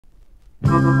Do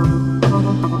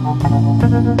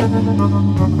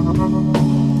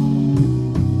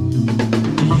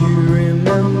you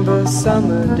remember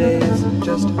summer days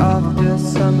just after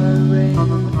summer rain,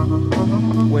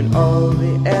 when all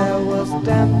the air was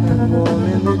damp and warm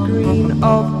in the green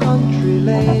of country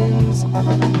lanes,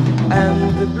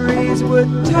 and the breeze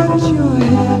would touch your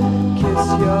hair, kiss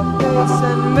your face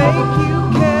and make you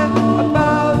care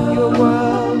about your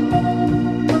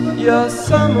world, your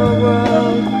summer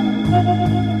world,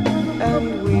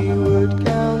 and we would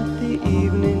count the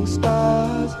evening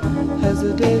stars as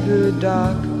the day grew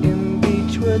dark in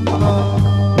Beechwood Park.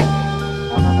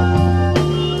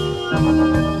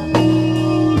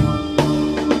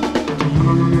 Do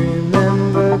you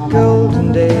remember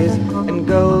golden days and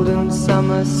golden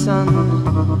summer sun,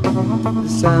 the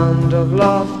sound of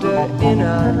laughter in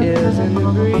our ears in the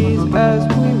breeze as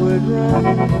we would run,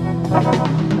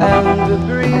 and the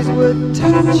breeze would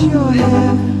touch your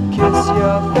hair, kiss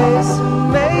your face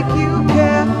and make you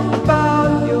care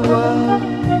about your world,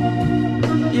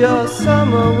 your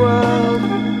summer world,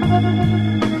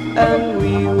 and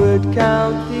we would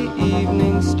count the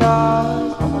evening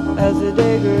stars as the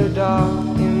day grew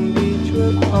dark in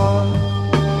Beechwood Park.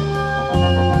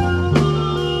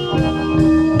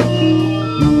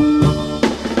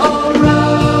 Oh,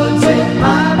 roads in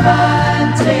my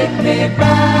mind, take me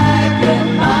back in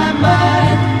my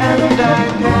mind, and I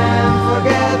can't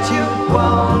forget you,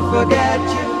 won't forget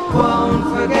you, won't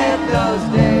forget those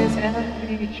days at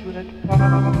Beechwood Park.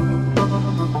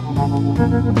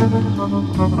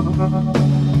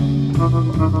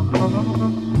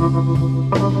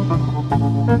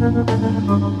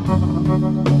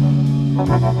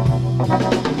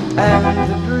 And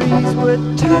the breeze would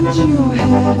touch your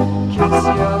head, kiss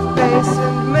your face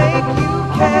and make you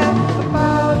care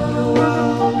about your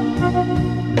world,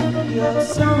 your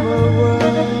summer world.